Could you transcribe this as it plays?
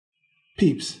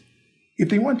Peeps, if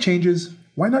they want changes,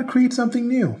 why not create something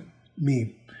new?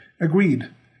 Me.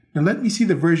 Agreed. Now let me see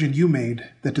the version you made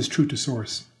that is true to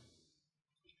source.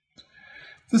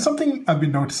 There's something I've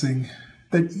been noticing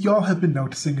that y'all have been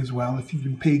noticing as well if you've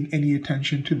been paying any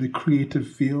attention to the creative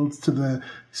fields, to the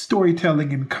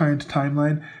storytelling and current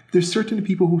timeline. There's certain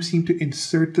people who seem to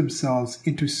insert themselves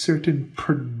into certain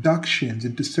productions,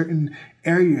 into certain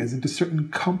areas, into certain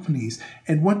companies,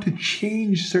 and want to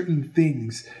change certain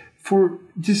things for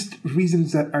just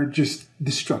reasons that are just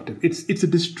destructive. It's a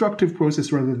destructive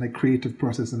process rather than a creative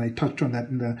process, and I touched on that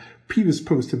in the previous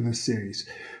post in this series.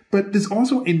 But there's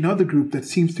also another group that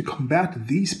seems to combat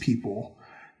these people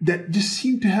that just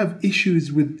seem to have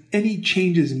issues with any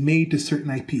changes made to certain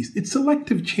IPs. It's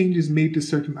selective changes made to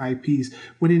certain IPs,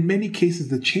 when in many cases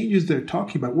the changes they're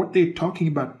talking about, what they're talking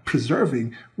about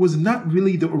preserving, was not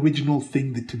really the original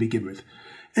thing to begin with.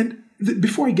 And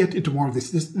before I get into more of this,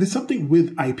 there's something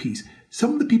with IPs.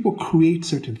 Some of the people create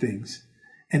certain things,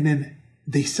 and then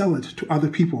they sell it to other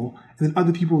people, and then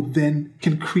other people then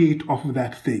can create off of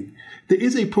that thing. There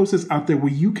is a process out there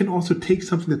where you can also take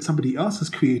something that somebody else has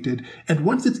created, and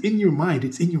once it's in your mind,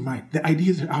 it's in your mind. The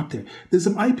ideas are out there. There's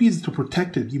some IPs that are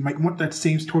protected. You might want that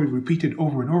same story repeated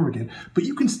over and over again, but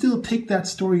you can still take that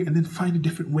story and then find a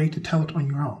different way to tell it on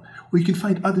your own. Or you can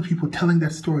find other people telling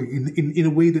that story in a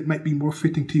way that might be more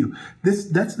fitting to you.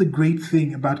 That's the great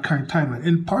thing about current timeline.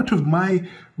 And part of my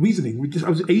reasoning,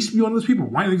 I used to be one of those people.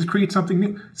 Why don't they just create something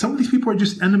new? Some of these people are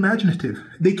just unimaginative.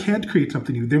 They can't create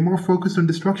something new. They're more focused on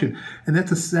destruction. And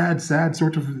that's a sad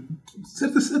sort of,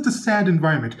 that's a sad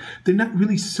environment. They're not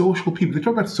really social people. They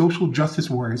talk about social justice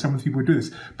warriors. Some of the people do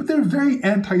this, but they're very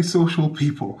anti-social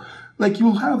people. Like,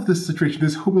 you'll have this situation,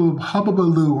 this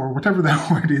hubbubaloo, or whatever that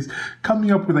word is,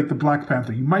 coming up with like the Black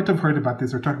Panther. You might have heard about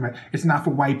this, or talking about it's not for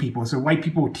white people, so white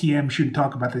people with TM shouldn't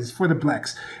talk about this, it's for the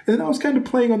blacks. And then I was kind of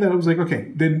playing on that. I was like,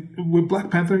 okay, then with Black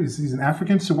Panther, he's an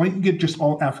African, so why don't you get just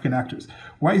all African actors?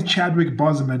 Why is Chadwick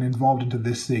Boseman involved into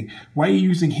this thing? Why are you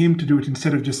using him to do it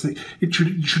instead of just like,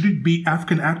 should it be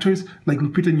African actors like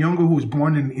Lupita Nyong'o, who was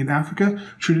born in Africa?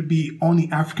 Should it be only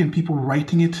African people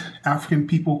writing it, African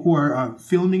people who are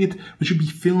filming it? It should be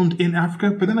filmed in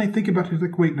Africa. But then I think about it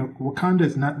like, wait, no, Wakanda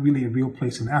is not really a real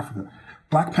place in Africa.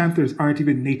 Black Panthers aren't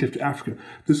even native to Africa.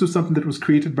 This was something that was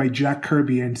created by Jack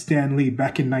Kirby and Stan Lee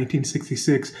back in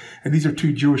 1966. And these are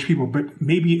two Jewish people. But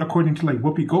maybe according to like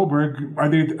Whoopi Goldberg, are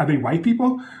they white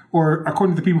people? Or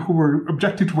according to the people who were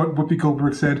objecting to what Whoopi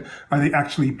Goldberg said, are they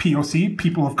actually POC,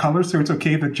 people of color? So it's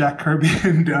okay that Jack Kirby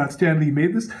and Stan Lee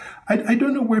made this. I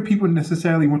don't know where people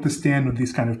necessarily want to stand on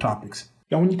these kind of topics.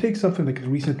 Now, when you take something like the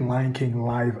recent Lion King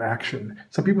live action,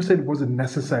 some people said it wasn't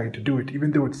necessary to do it,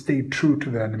 even though it stayed true to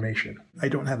the animation. I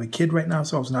don't have a kid right now,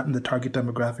 so I was not in the target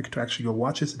demographic to actually go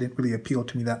watch this. It didn't really appeal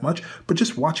to me that much. But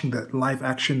just watching the live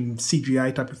action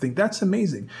CGI type of thing, that's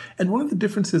amazing. And one of the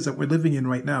differences that we're living in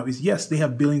right now is, yes, they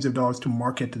have billions of dollars to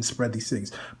market and spread these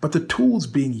things, but the tools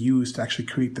being used to actually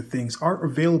create the things are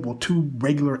available to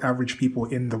regular average people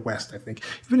in the West, I think,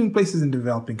 even in places in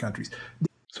developing countries.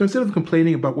 So instead of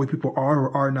complaining about what people are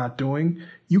or are not doing,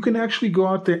 you can actually go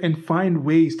out there and find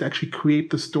ways to actually create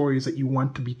the stories that you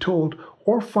want to be told,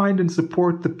 or find and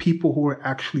support the people who are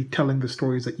actually telling the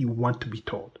stories that you want to be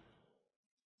told.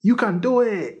 You can do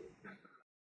it!